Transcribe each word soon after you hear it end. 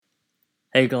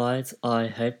Hey guys, I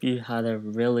hope you had a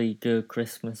really good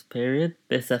Christmas period.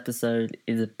 This episode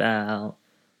is about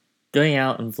going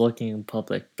out and vlogging in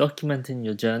public, documenting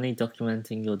your journey,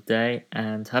 documenting your day,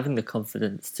 and having the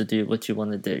confidence to do what you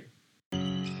want to do.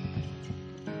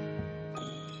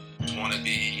 Want to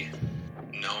be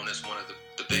known as one of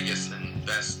the biggest and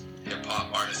best hip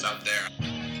hop artists out there.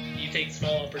 You take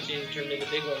small opportunities, turn them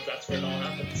into big ones. That's where it all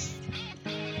happens.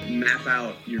 Map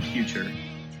out your future.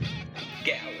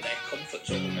 Get out of their comfort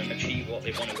zone and achieve what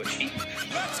they want to achieve.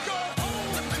 Let's go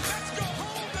home! Let's go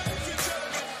home, ladies and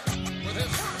gentlemen! With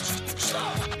his first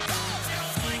shot.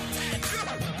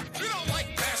 You don't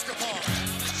like basketball.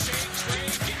 Shake,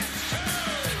 shake, get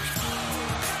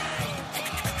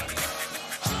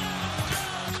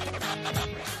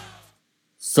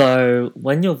So,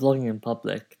 when you're vlogging in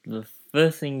public, the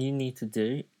first thing you need to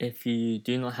do, if you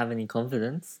do not have any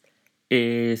confidence,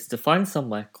 is to find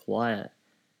somewhere quiet.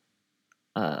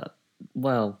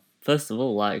 Well, first of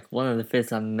all, one of the fears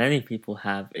that many people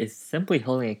have is simply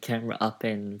holding a camera up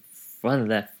in front of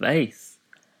their face.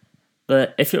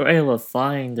 But if you're able to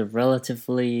find a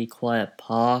relatively quiet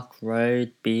park,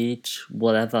 road, beach,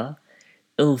 whatever,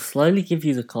 it'll slowly give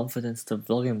you the confidence to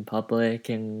vlog in public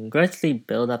and gradually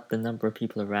build up the number of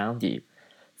people around you.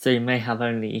 So you may have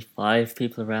only 5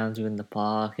 people around you in the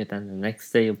park, and then the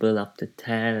next day you'll build up to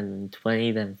 10, and then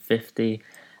 20, then 50.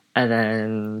 And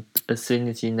then, as soon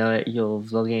as you know it, you're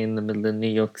vlogging in the middle of New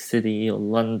York City or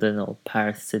London or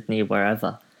Paris, Sydney,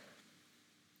 wherever.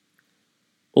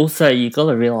 Also, you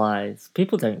gotta realize,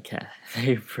 people don't care.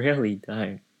 They really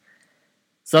don't.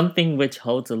 Something which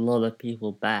holds a lot of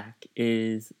people back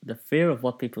is the fear of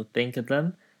what people think of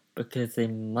them, because they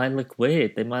might look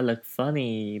weird, they might look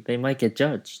funny, they might get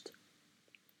judged.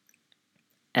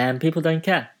 And people don't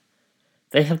care.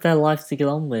 They have their lives to get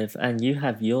on with, and you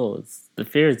have yours. The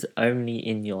fear is only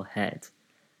in your head.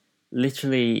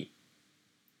 Literally,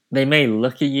 they may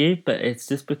look at you, but it's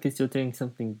just because you're doing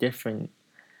something different.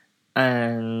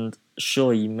 And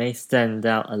sure, you may stand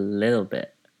out a little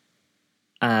bit,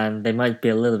 and they might be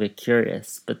a little bit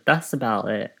curious, but that's about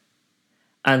it.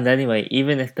 And anyway,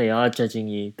 even if they are judging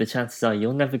you, the chances are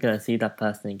you're never going to see that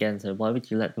person again, so why would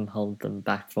you let them hold them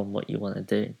back from what you want to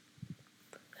do?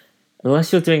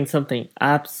 Unless you're doing something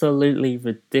absolutely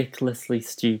ridiculously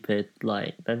stupid,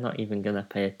 they're not even going to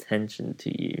pay attention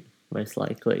to you, most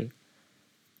likely.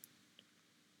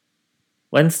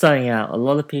 When starting out, a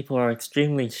lot of people are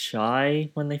extremely shy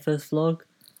when they first vlog.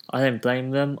 I don't blame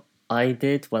them. I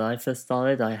did when I first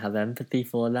started. I have empathy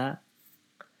for that.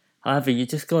 However, you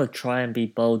just gotta try and be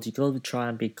bold. You gotta try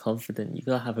and be confident. You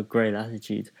gotta have a great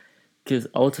attitude. Because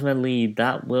ultimately,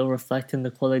 that will reflect in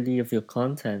the quality of your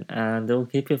content, and it will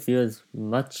keep your viewers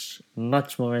much,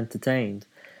 much more entertained.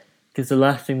 Because the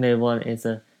last thing they want is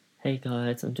hey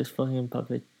guys, I'm just vlogging in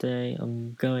public today,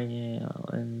 I'm going out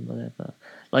and whatever.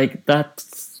 That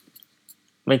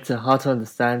makes it hard to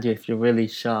understand you if you're really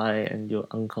shy and you're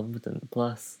unconfident.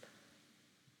 Plus,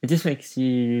 it just makes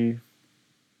your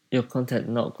content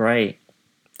not great,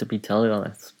 to be totally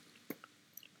honest.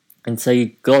 And so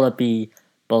you gotta be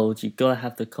bold, you gotta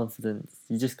have the confidence,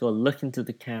 you just gotta look into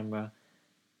the camera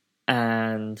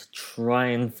and try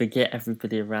and forget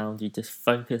everybody around you, just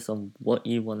focus on what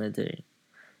you want to do,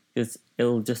 because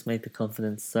it'll just make the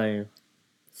confidence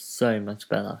so much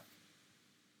better.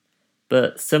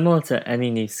 But similar to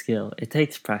any new skill, it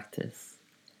takes practice.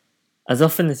 As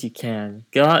often as you can,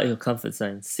 go out of your comfort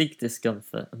zone, seek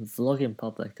discomfort, and vlog in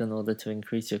public in order to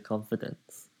increase your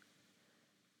confidence.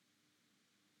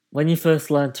 When you first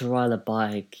learned to ride a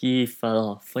bike, you fell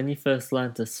off. When you first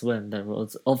learned to swim, there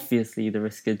was obviously the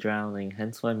risk of drowning,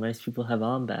 hence why most people have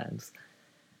armbands.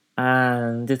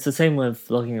 And it's the same with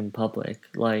vlogging in public.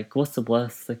 What's the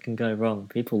worst that can go wrong?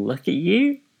 People look at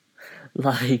you?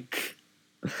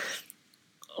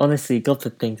 Honestly, you got to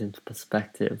put things into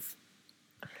perspective.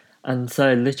 And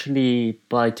so, literally,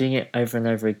 by doing it over and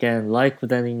over again, like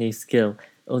with any new skill,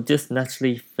 it'll just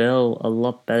naturally feel a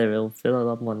lot better, it'll feel a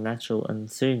lot more natural, and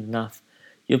soon enough,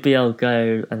 you'll be able to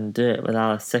go and do it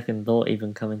without a second thought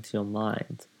even coming to your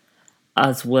mind.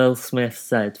 As Will Smith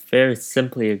said, fear is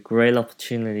simply a great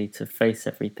opportunity to face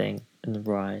everything and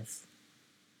rise.